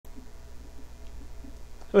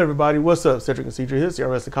Hello everybody, what's up? Cedric and CJ here,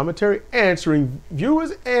 CRWC commentary, answering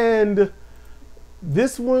viewers, and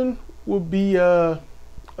this one will be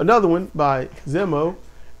another one by Zemo.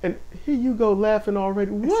 And here you go laughing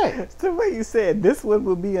already. What? The way you said this one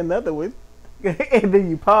will be another one. And then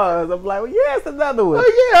you pause. I'm like, well, yeah, it's another one.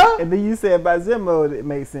 Oh yeah. And then you said by Zemo, it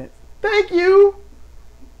makes sense. Thank you.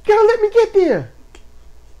 Gotta let me get there.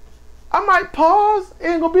 I might pause. It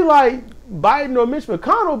ain't gonna be like Biden or Mitch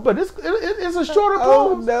McConnell, but it's a shorter pause.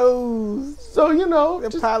 Oh no. So, you know.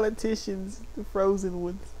 The politicians, the frozen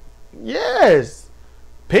ones. Yes.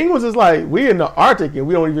 Penguins is like, we in the Arctic and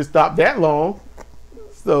we don't even stop that long.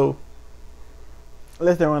 So.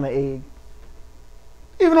 Unless they're on an egg.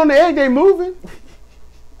 Even on the egg, they moving.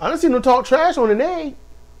 I don't see them talk trash on an egg.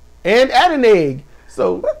 And at an egg.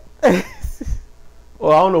 So.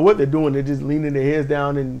 Well, I don't know what they're doing. They're just leaning their heads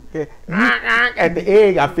down and at the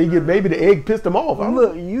egg. I figured maybe the egg pissed them off.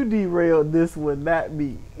 Look, you derailed this one, not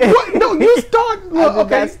me. What? No, you start. Look, I did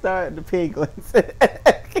not start the penguins.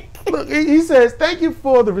 Look, he says, thank you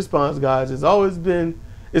for the response, guys. It's always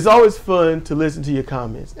fun to listen to your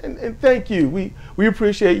comments. And thank you. We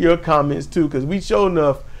appreciate your comments, too, because we sure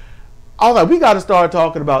enough, I was like, we got to start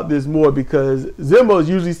talking about this more because Zemo is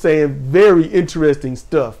usually saying very interesting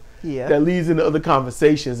stuff. Yeah. That leads into other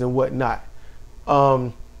conversations and whatnot.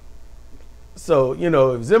 So, you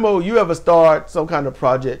know, if Zemo, you ever start some kind of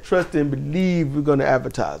project, trust and believe we're going to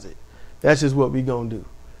advertise it. That's just what we're going to do.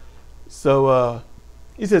 So,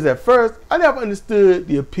 he says, at first, I never understood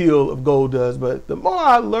the appeal of Goldust, but the more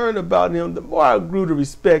I learned about him, the more I grew to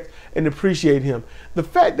respect and appreciate him. The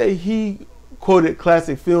fact that he quoted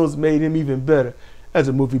classic films made him even better. As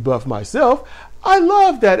a movie buff myself, I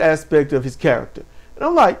love that aspect of his character. And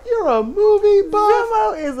I'm like, you're a movie buff?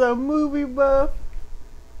 Zemo is a movie buff?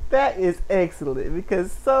 That is excellent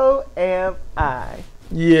because so am I.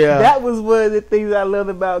 Yeah. That was one of the things I loved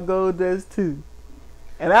about Goldust too.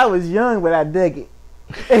 And I was young, but I dug it.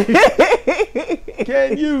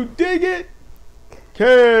 Can you dig it?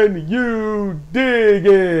 Can you dig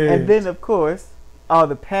it? And then, of course, all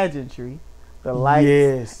the pageantry, the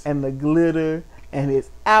lights and the glitter and his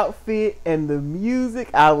outfit and the music,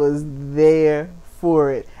 I was there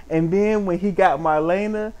for it. And then when he got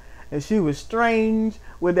Marlena and she was strange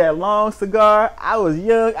with that long cigar, I was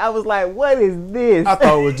young. I was like, what is this? I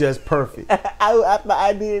thought it was just perfect. I thought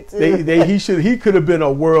I did too. He could have been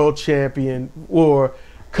a world champion or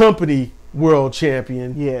company world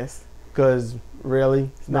champion. Yes. Because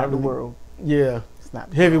really, it's not the world. Yeah. It's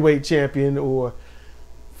not heavyweight champion or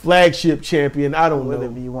flagship champion. I don't know.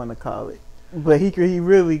 Whatever you want to call it. But he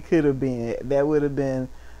really could have been.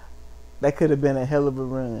 That could have been a hell of a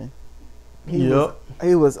run. He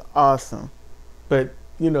was awesome. But,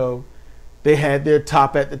 you know, they had their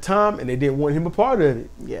top at the time and they didn't want him a part of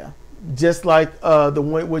it. Yeah. Just like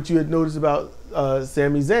what you had noticed about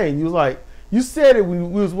Sami Zayn. You was like, you said it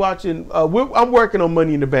when we was watching, I'm working on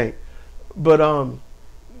Money in the Bank. But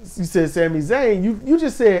you said Sami Zayn, you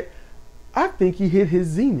just said, I think he hit his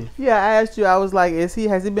zenith. Yeah, I asked you, I was like, has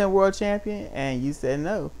he been world champion? And you said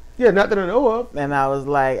no. Yeah, not that I know of. And I was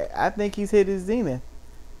like, I think he's hit his zenith.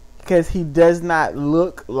 Because he does not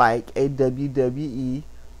look like a WWE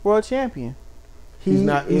world champion. He's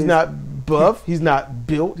not buff. He's not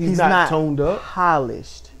built. He's not toned up.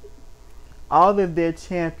 Polished. All of their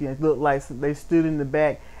champions look like they stood in the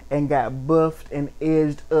back and got buffed and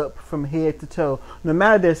edged up from head to toe. No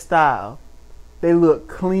matter their style, they look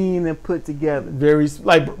clean and put together. Very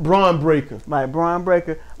like Braun Breaker.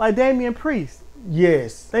 Like Damian Priest.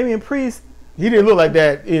 Yes. Damian Priest. He didn't look like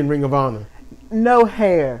that in Ring of Honor. No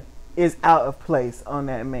hair is out of place on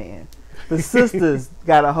that man. The sisters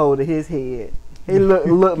got a hold of his head. He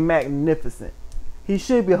looked magnificent. He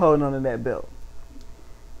should be holding on to that belt.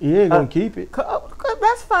 He ain't gonna keep it.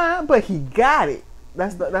 That's fine, but he got it.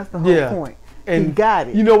 That's the whole point. And he got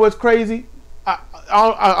it. You know what's crazy? I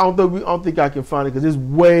don't think I can find it because it's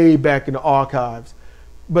way back in the archives.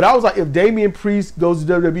 But I was like, if Damian Priest goes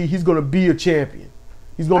to WWE, he's gonna be a champion.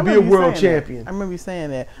 He's gonna be a world champion. I remember you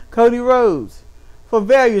saying that. Cody Rhodes, for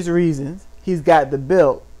various reasons, he's got the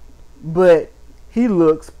belt, but he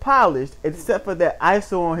looks polished, except for that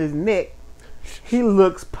ISO on his neck. He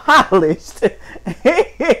looks polished.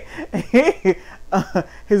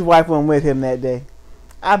 His wife wasn't with him that day.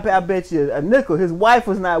 I bet you a nickel. His wife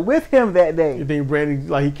was not with him that day. You think Brandon,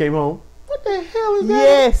 like he came home? What the hell is that?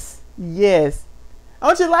 Yes, yes.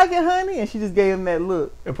 Don't you like it, honey? And she just gave him that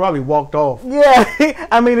look. And probably walked off. Yeah.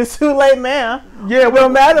 I mean, it's too late now. Yeah. It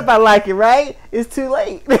don't matter if I like it, right? It's too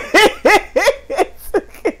late. But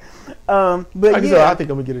I think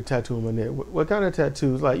I'm going to get a tattoo on my neck. What kind of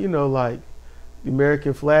tattoos? Like, you know, like the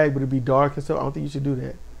American flag, but it'd be dark and stuff. I don't think you should do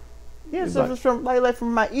that. Yeah, so it's from like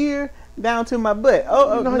from my ear down to my butt.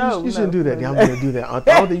 Oh, no, you shouldn't do that. I'm gonna do that. I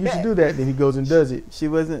don't think you should do that. Then he goes and does it. She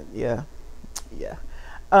wasn't. Yeah.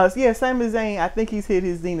 So yeah, Sami Zayn. I think he's hit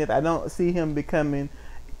his zenith. I don't see him becoming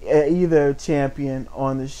either champion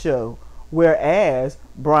on the show. Whereas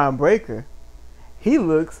Braun Breaker, he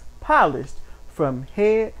looks polished from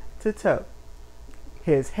head to toe.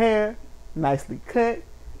 His hair nicely cut,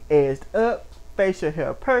 edged up, facial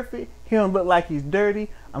hair perfect. He don't look like he's dirty.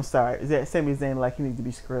 I'm sorry, is that Sami Zayn like he needs to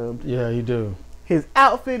be scrubbed? Yeah, you do. His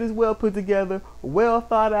outfit is well put together, well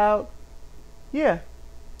thought out. Yeah.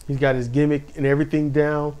 He's got his gimmick and everything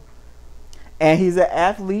down. And he's an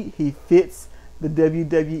athlete. He fits the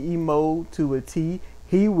WWE mold to a T.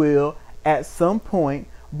 He will, at some point,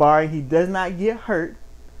 barring he does not get hurt,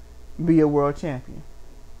 be a world champion.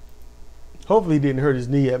 Hopefully he didn't hurt his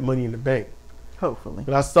knee at Money in the Bank. Hopefully.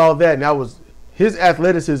 But I saw that, and that was, his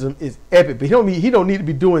athleticism is epic. But he don't need to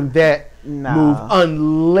be doing that move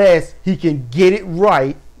unless he can get it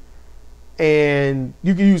right. And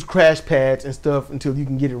you can use crash pads and stuff until you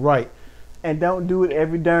can get it right. And don't do it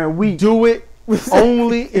every darn week. Do it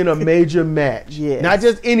only in a major match. Yes. Not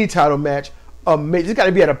just any title match. It's got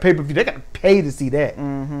to be at a pay-per-view. They got to pay to see that.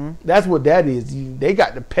 Mm-hmm. That's what that is. They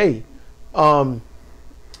got to pay.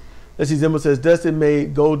 Let's see. Zimmer says Dustin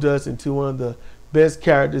made Goldust into one of the best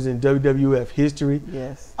characters in WWF history.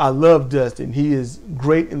 Yes. I love Dustin. He is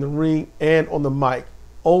great in the ring and on the mic.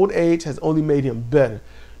 Old age has only made him better.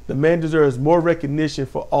 The man deserves more recognition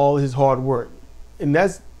for all his hard work. And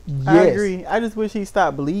that's, yes. I agree. I just wish he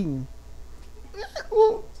stopped bleeding.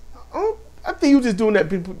 Well, I think he was just doing that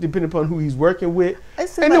depending upon who he's working with.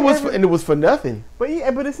 And it was for nothing. But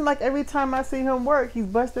yeah, but it seems like every time I see him work, he's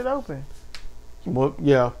busted open. Well,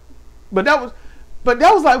 yeah. But that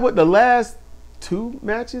was like what, the last 2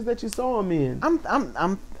 matches that you saw him in. Okay.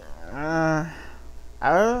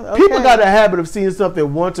 People got a habit of seeing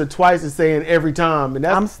something once or twice and saying every time, and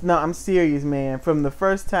that's I'm serious, man. From the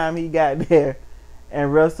first time he got there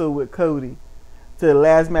and wrestled with Cody to the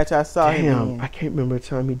last match I saw him in. I can't remember a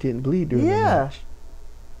time he didn't bleed during the match.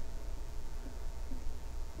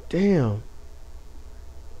 Damn.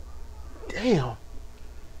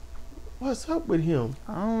 What's up with him?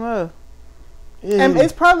 I don't know. And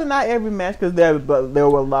it's probably not every match because there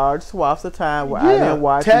were large swaths of time where I didn't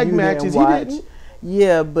watch. Tag matches, he didn't.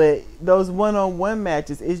 Yeah, but those one-on-one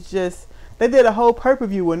matches, it's just, they did a whole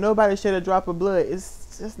pay-per-view where nobody shed a drop of blood.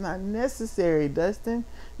 It's just not necessary, Dustin.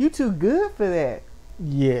 You too good for that.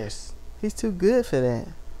 Yes. He's too good for that.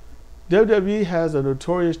 WWE has a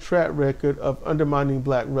notorious track record of undermining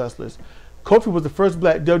black wrestlers. Kofi was the first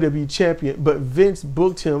black WWE champion, but Vince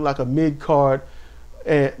booked him like a mid-carder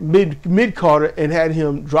and had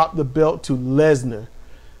him drop the belt to Lesnar.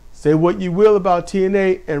 Say what you will about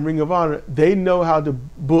TNA and Ring of Honor, they know how to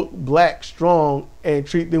book black strong and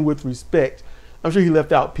treat them with respect. I'm sure he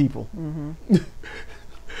left out people. Mm-hmm.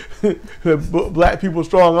 Black people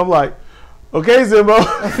strong. I'm like, okay, Zimbo.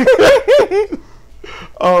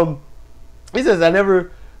 He says I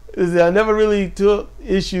never really took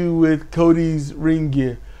issue with Cody's ring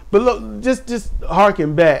gear, but look, just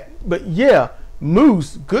harken back. But yeah,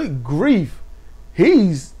 Moose, good grief,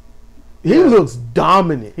 he looks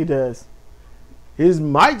dominant. He does. His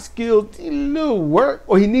mic skills, he need a little work,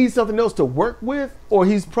 or he needs something else to work with, or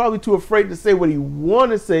he's probably too afraid to say what he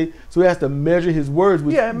want to say, so he has to measure his words,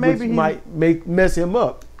 which might mess him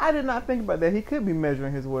up. I did not think about that. He could be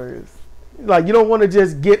measuring his words. Like, you don't want to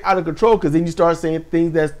just get out of control, because then you start saying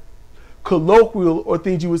things that's colloquial or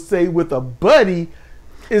things you would say with a buddy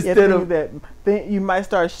instead of that. You might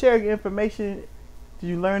start sharing information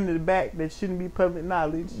you learn in the back that shouldn't be public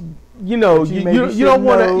knowledge. You know, you don't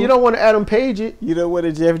want to Adam Page it. You don't want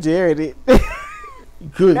to Jeff Jarrett it.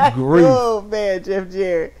 Good grief! Oh man, Jeff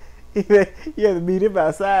Jarrett. You have to meet him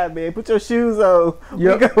outside, man. Put your shoes on.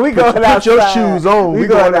 Yep. We going outside. Put your shoes on. We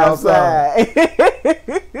going outside.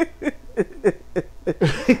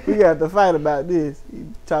 We got to fight about this.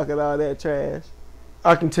 You talking all that trash.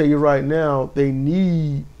 I can tell you right now,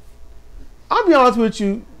 I'll be honest with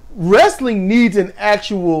you, wrestling needs an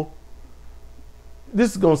actual,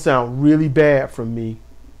 this is going to sound really bad from me.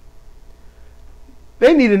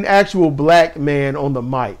 They need an actual black man on the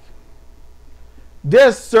mic.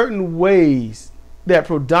 There's certain ways that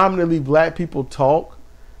predominantly black people talk,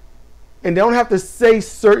 and they don't have to say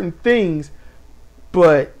certain things,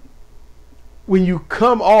 but when you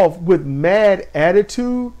come off with mad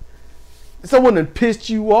attitude, someone that pissed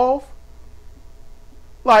you off.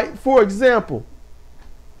 Like, for example,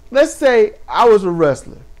 let's say I was a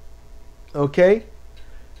wrestler, okay?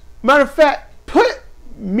 Matter of fact,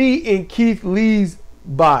 me in Keith Lee's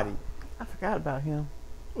body. I forgot about him.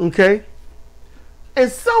 Okay.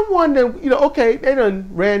 And someone that, okay, they done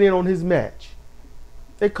ran in on his match.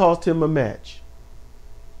 They cost him a match.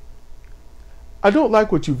 I don't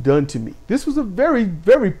like what you've done to me. This was a very,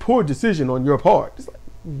 very poor decision on your part. It's like,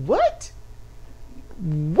 what?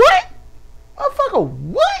 What? Motherfucker,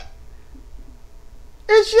 what?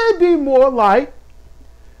 It should be more like,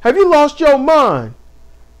 have you lost your mind?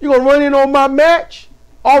 You gonna run in on my match?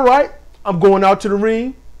 All right, I'm going out to the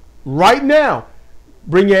ring right now.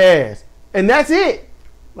 Bring your ass. And that's it.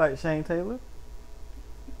 Like Shane Taylor?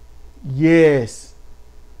 Yes.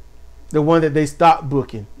 The one that they stopped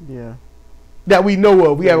booking. Yeah. That we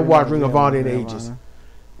know of. We haven't watched Ring of Honor in ages.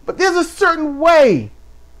 But there's a certain way.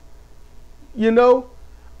 The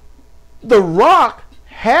Rock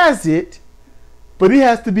has it, but he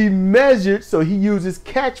has to be measured, so he uses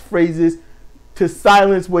catchphrases to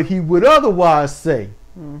silence what he would otherwise say.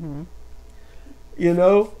 Mm-hmm.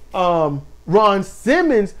 Ron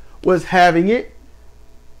Simmons was having it,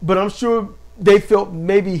 but I'm sure they felt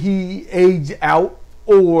maybe he aged out,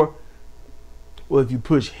 or, well, if you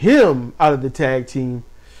push him out of the tag team,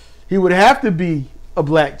 he would have to be a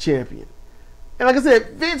black champion. And like I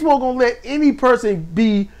said, Vince won't gonna let any person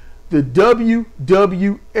be the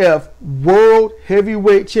WWF World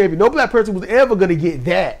Heavyweight Champion. No black person was ever gonna get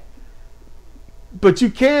that. But you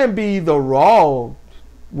can be the Raw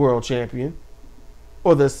World Champion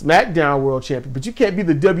or the SmackDown World Champion, but you can't be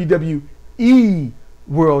the WWE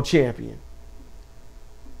World Champion.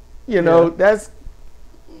 That's...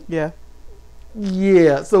 Yeah.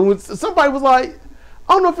 Yeah. So when somebody was like,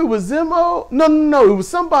 I don't know if it was Zemo. No. It was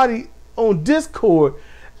somebody on Discord.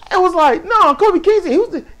 It was like, no, Kobe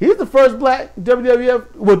Kingston, he's the first black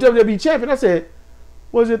WWE champion. I said,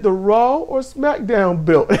 was it the Raw or SmackDown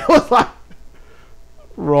belt? It was like,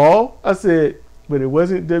 Raw? I said, but it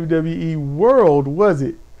wasn't WWE World, was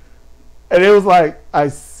it? And it was like, I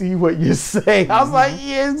see what you're saying. I was like,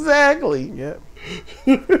 yeah, exactly. Yep.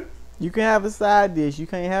 You can have a side dish. You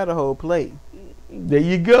can't have the whole plate. There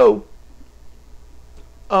you go.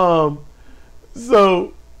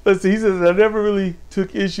 So let's see. He says, I never really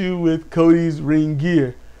took issue with Cody's ring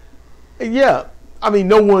gear. And yeah, I mean,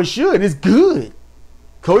 no one should. It's good.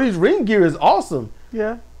 Cody's ring gear is awesome.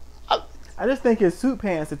 Yeah. I just think his suit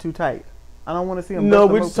pants are too tight. I don't want to see him. No,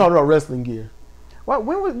 we're just talking about wrestling gear.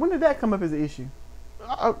 When did that come up as an issue?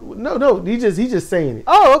 No. He's just saying it.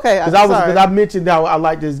 Oh, okay. Because I mentioned how I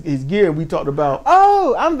liked his gear, and we talked about.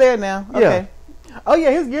 Oh, I'm there now. Okay. Yeah. Oh yeah,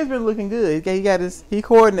 his gear's been looking good. He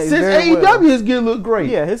coordinates since very AEW, well. his gear looked great.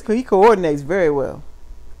 Yeah, he coordinates very well.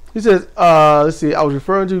 He says, let's see, I was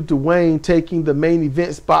referring to Dwayne taking the main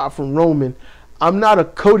event spot from Roman. I'm not a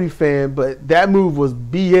Cody fan, but that move was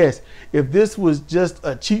BS. If this was just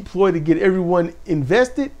a cheap ploy to get everyone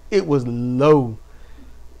invested, it was low.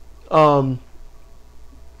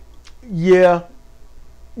 Yeah.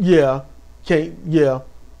 Because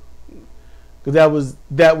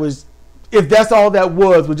that was, if that's all that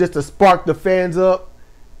was just to spark the fans up,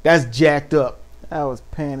 that's jacked up. That was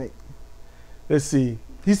panic. Let's see.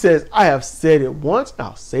 He says, I have said it once,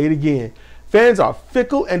 I'll say it again. Fans are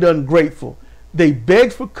fickle and ungrateful. They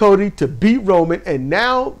begged for Cody to beat Roman, and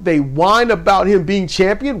now they whine about him being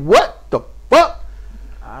champion? What the fuck?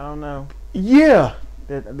 I don't know. Yeah.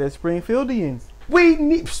 They're Springfieldians. We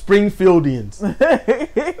need Springfieldians.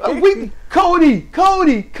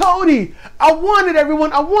 Cody. I wanted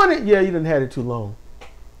everyone. Yeah, you done had it too long.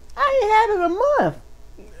 I ain't had it a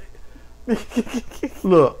month.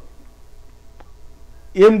 Look.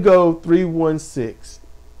 MGO316.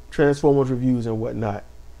 Transformers reviews and whatnot.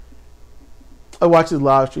 I watch his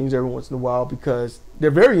live streams every once in a while because they're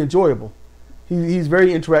very enjoyable. He's very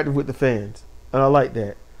interactive with the fans. And I like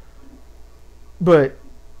that. But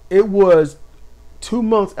it was 2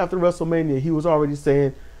 months after WrestleMania, he was already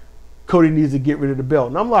saying Cody needs to get rid of the belt.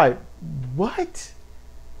 And I'm like, what?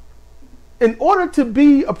 In order to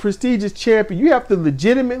be a prestigious champion, you have to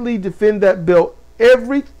legitimately defend that belt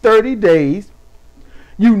every 30 days.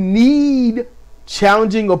 You need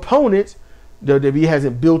challenging opponents. WWE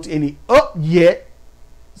hasn't built any up yet.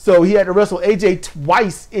 So he had to wrestle AJ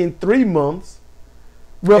twice in 3 months,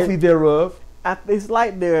 roughly thereof. It's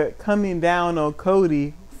like they're coming down on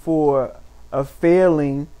Cody for a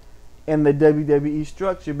failing in the WWE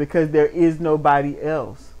structure because there is nobody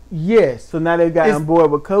else. Yes. So now they've got on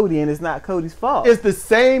board with Cody, and it's not Cody's fault. It's the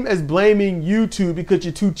same as blaming YouTube because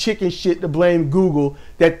you're too chicken shit to blame Google.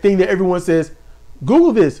 That thing that everyone says,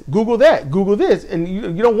 Google this, Google that, Google this. And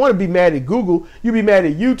you don't want to be mad at Google. You be mad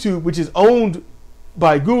at YouTube, which is owned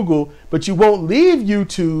by Google, but you won't leave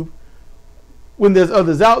YouTube when there's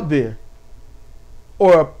others out there.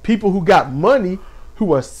 or people who got money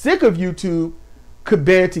who are sick of YouTube could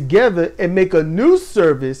band together and make a new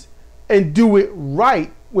service and do it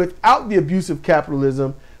right without the abuse of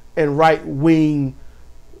capitalism and right-wing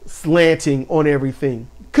slanting on everything.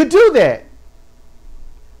 Could do that.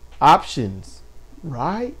 Options,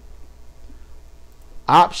 right?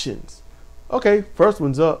 Options. Okay, first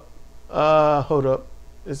one's up. Hold up.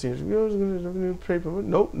 Let's see.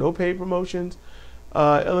 Nope, no paid promotions.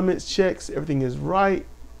 Elements checks. Everything is right.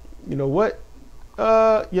 You know what?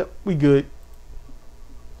 Yep, we good.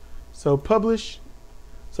 So publish.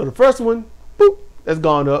 So the first one, boop, that's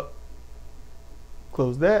gone up.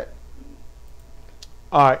 Close that.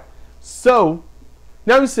 All right. So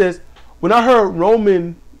now he says, when I heard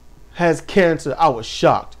Roman has cancer, I was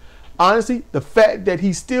shocked. Honestly, the fact that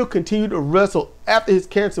he still continued to wrestle after his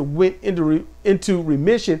cancer went into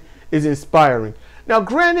remission is inspiring. Now,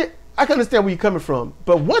 granted, I can understand where you're coming from,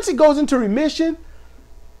 but once it goes into remission,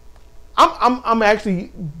 I'm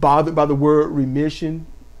actually bothered by the word remission,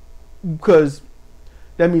 because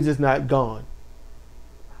that means it's not gone.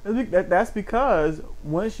 That's because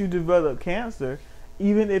once you develop cancer,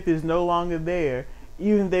 even if it's no longer there,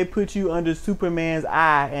 even if they put you under Superman's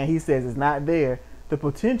eye and he says it's not there, the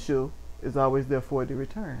potential is always there for it to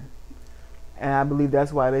return. And I believe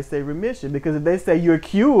that's why they say remission, because if they say you're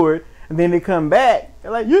cured and then they come back,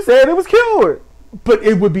 they're like, you said it was cured. But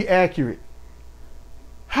it would be accurate.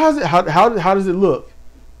 How does it look?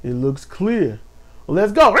 It looks clear. Well,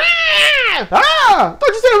 let's go. I thought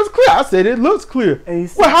you said it was clear. I said it looks clear.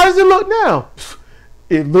 Well, how does it look now?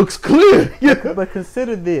 It looks clear. But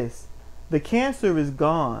consider this. The cancer is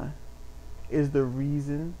gone. Is the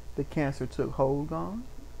reason the cancer took hold gone?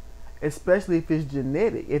 Especially if it's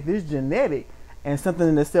genetic. If it's genetic and something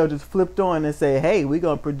in the cell just flipped on and say, hey, we're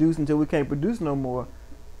going to produce until we can't produce no more.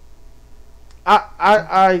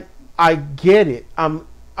 I get it. I'm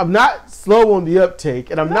not slow on the uptake,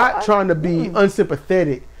 and I'm not trying to be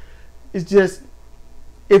unsympathetic. It's just,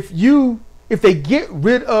 if they get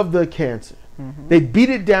rid of the cancer, they beat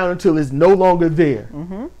it down until it's no longer there.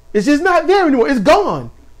 It's just not there anymore. It's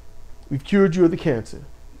gone. We've cured you of the cancer.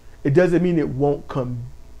 It doesn't mean it won't come.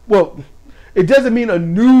 Well, it doesn't mean a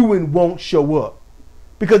new one won't show up,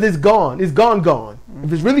 because it's gone. It's gone.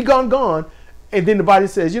 If it's really gone, and then the body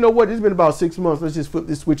says, you know what, it's been about 6 months, let's just flip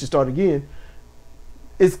this switch and start again.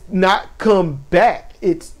 It's not come back.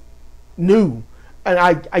 It's new. And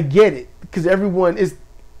I get it, because everyone is,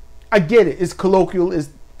 I get it. It's colloquial. It's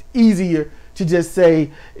easier to just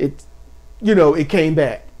say it, it came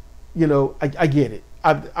back. I get it.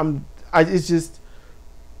 It's just,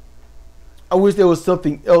 I wish there was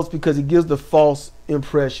something else, because it gives the false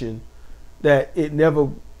impression that it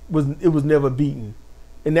was never beaten.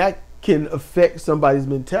 And that can affect somebody's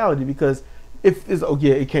mentality, because if it's, oh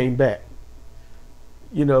yeah, it came back.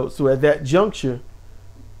 So at that juncture,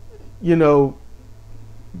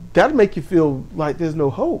 that'll make you feel like there's no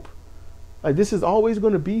hope. Like, this is always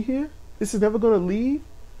going to be here. This is never going to leave.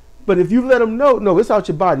 But if you let them know, no, it's out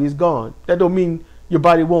your body, it's gone. That don't mean your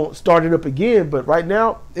body won't start it up again. But right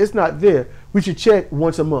now, it's not there. We should check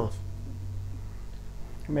once a month.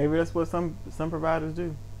 Maybe that's what some providers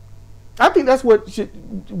do. I think that's what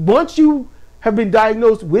once you have been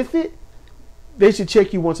diagnosed with it, they should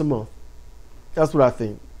check you once a month. That's what I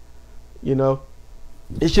think.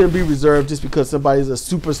 It shouldn't be reserved just because somebody's a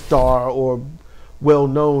superstar or well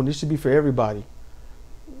known. It should be for everybody.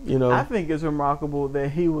 I think it's remarkable that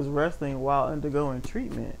he was wrestling while undergoing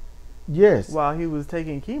treatment. Yes. While he was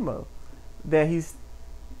taking chemo.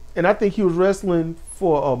 And I think he was wrestling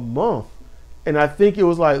for a month. And I think it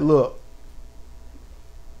was like, look,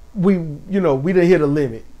 we didn't hit a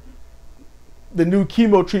limit. The new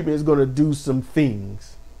chemo treatment is going to do some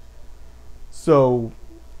things. So,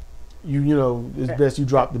 it's best you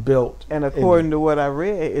drop the belt. And according to what I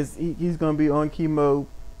read, he's going to be on chemo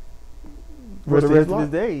for the rest of his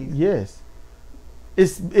days. Yes.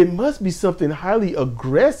 It must be something highly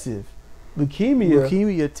aggressive.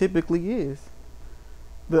 Leukemia typically is.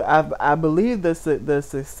 I believe the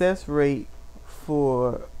success rate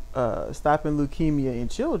for stopping leukemia in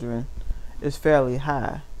children is fairly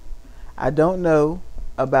high. I don't know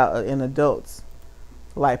about in adults,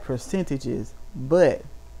 like percentages, but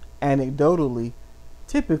anecdotally,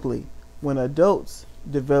 typically when adults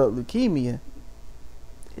develop leukemia,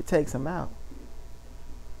 it takes them out.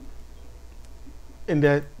 And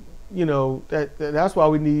that's why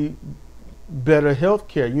we need better health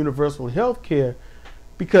care, universal health care,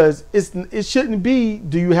 because it shouldn't be,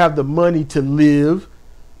 do you have the money to live?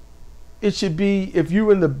 It should be, if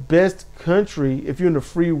you're in the best country, if you're in the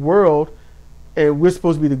free world, and we're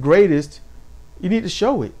supposed to be the greatest, you need to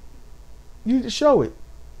show it. You need to show it.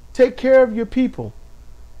 Take care of your people.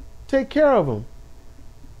 Take care of them.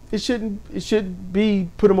 It shouldn't be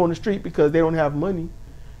put them on the street because they don't have money.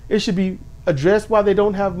 It should be addressed why they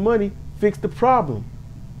don't have money. Fix the problem.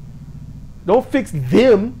 Don't fix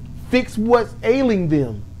them. Fix what's ailing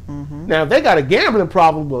them. Mm-hmm. Now, if they got a gambling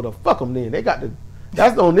problem, well, the fuck them then.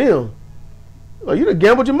 That's on them. Well, you done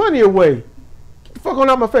gambled your money away. Get the fuck on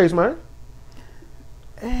out my face, man.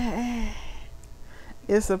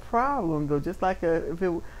 It's a problem though. Just like if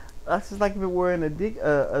it were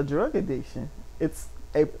a drug addiction. It's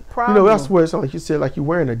a problem. You know, that's where it sounds like you said like you're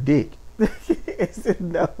wearing a dick.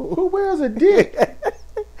 No. Who wears a dick?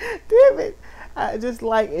 Damn it. Just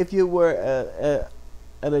like if you were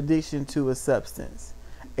an addiction to a substance.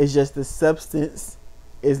 It's just the substance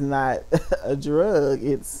is not a drug.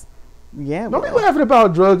 It's gambling. Don't be laughing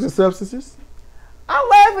about drugs and substances. I'm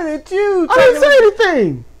laughing at you. I didn't say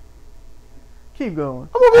anything. Keep going.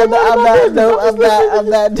 I'm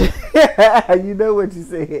not. You know what you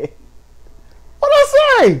said. What I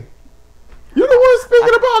say? You the one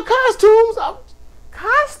speaking about costumes.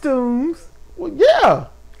 Costumes? Well, yeah.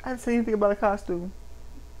 I didn't say anything about a costume.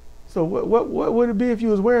 So what would it be if you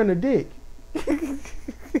was wearing a dick?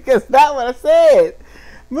 That's not what I said.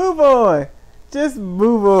 Move on. Just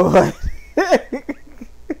move on.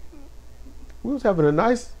 We was having a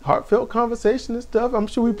nice, heartfelt conversation and stuff. I'm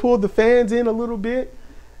sure we pulled the fans in a little bit.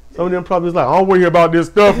 Some of them probably was like, I don't worry about this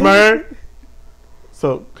stuff, man.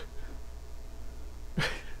 So,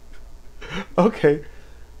 okay.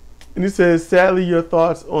 And it says, sadly, your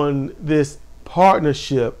thoughts on this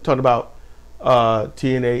partnership, talking about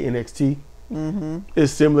TNA, NXT,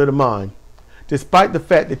 is similar to mine. Despite the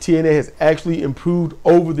fact that TNA has actually improved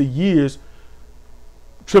over the years,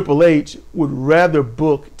 Triple H would rather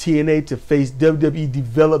book TNA to face WWE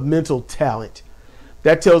developmental talent.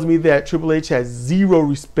 That tells me that Triple H has zero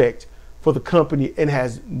respect for the company and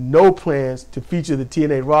has no plans to feature the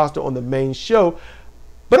TNA roster on the main show,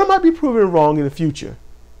 but I might be proven wrong in the future.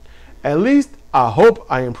 At least I hope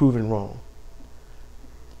I am proven wrong.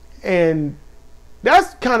 And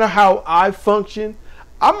that's kind of how I function.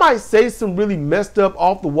 I might say some really messed up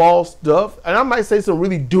off the wall stuff, and I might say some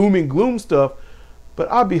really doom and gloom stuff, but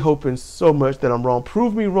I'll be hoping so much that I'm wrong.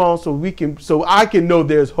 Prove me wrong so I can know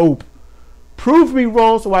there's hope. Prove me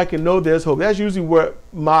wrong so I can know there's hope. That's usually where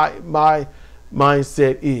my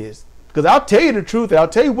mindset is. Because I'll tell you the truth, and I'll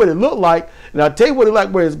tell you what it looked like, and I'll tell you what it like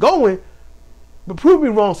where it's going, but prove me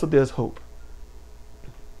wrong so there's hope.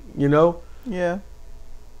 You know? Yeah.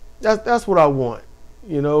 That's what I want.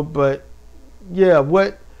 You know, but yeah,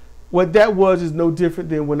 what that was is no different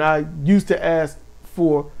than when I used to ask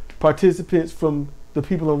for participants from the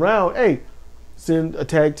people around, hey, send a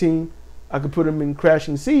tag team. I could put them in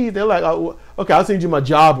Crashing Seas. They're like, oh, okay, I'll send you my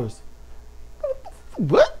jobbers.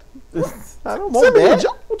 What? I don't want that.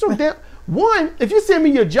 What's your damn? One, if you send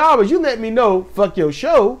me your jobbers, you let me know, fuck your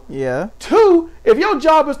show. Yeah. Two, if your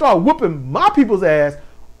jobbers start whooping my people's ass,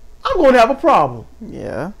 I'm going to have a problem.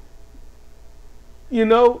 Yeah. You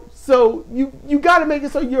know, so you got to make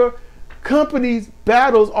it so your company's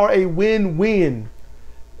battles are a win-win.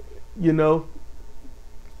 You know,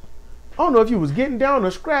 I don't know if you was getting down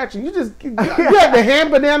or scratching. You had the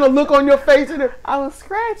hand banana look on your face. I was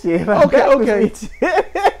scratching. Okay.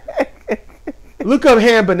 Look up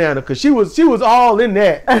hand banana because she was all in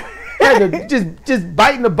that. Had to just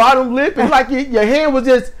biting the bottom lip and like your hand was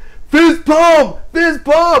just fist pump.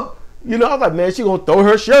 You know, I was like, man, she gonna throw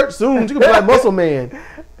her shirt soon. She gonna be like Muscle Man.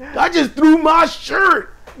 I just threw my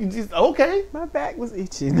shirt. Okay. My back was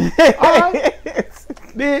itching. All right.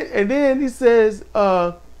 Then he says,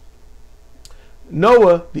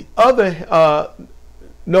 Noah, the other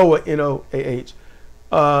Noah, N-O-A-H,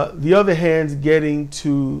 the other hands getting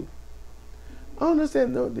to, I don't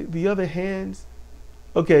understand. No, the other hands.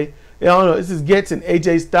 Okay. Yeah, I don't know. This is Getz and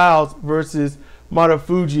AJ Styles versus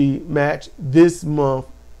Marufuji match this month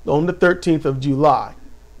on the 13th of July.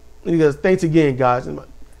 And he goes, thanks again, guys. And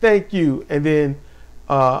thank you. And then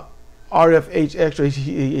RFH Extra,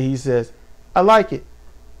 he says, I like it.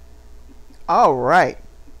 All right.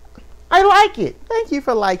 I like it. Thank you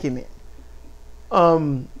for liking it.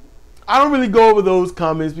 I don't really go over those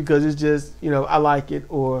comments because it's just, I like it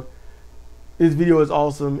or this video is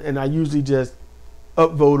awesome, and I usually just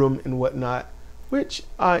upvote them and whatnot, which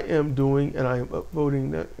I am doing, and I am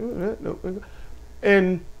upvoting that.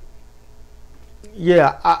 And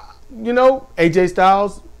yeah, AJ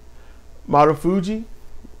Styles, Marufuji,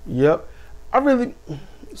 yep.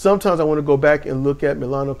 Sometimes I want to go back and look at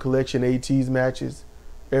Milano Collection AT's matches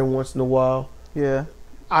every once in a while. Yeah.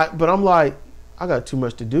 But I'm like, I got too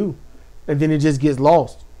much to do. And then it just gets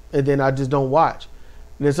lost. And then I just don't watch.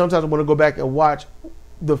 And then sometimes I want to go back and watch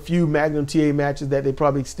the few Magnum TA matches that they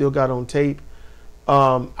probably still got on tape.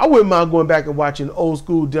 I wouldn't mind going back and watching old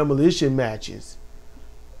school Demolition matches.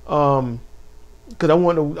 Because I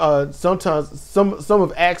want to, sometimes some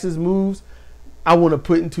of Axe's moves I want to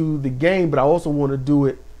put into the game, but I also want to do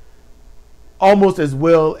it almost as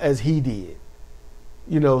well as he did.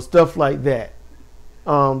 You know, stuff like that.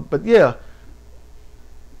 But yeah.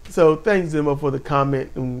 So thanks, Zimmer, for the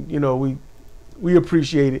comment, and you know, we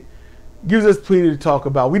appreciate it. Gives us plenty to talk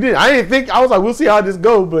about. I didn't think, I was like, we'll see how this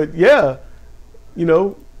goes, but yeah, you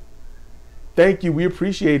know, thank you. We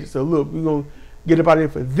appreciate it. So look, we're going to get up out of here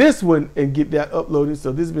for this one and get that uploaded.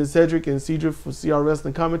 So this has been Cedric and Cedric for CR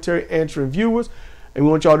Wrestling Commentary, answering viewers. And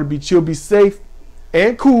we want y'all to be chill, be safe,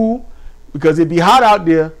 and cool, because it be hot out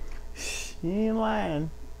there. You ain't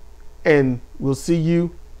lying. And we'll see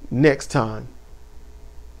you next time.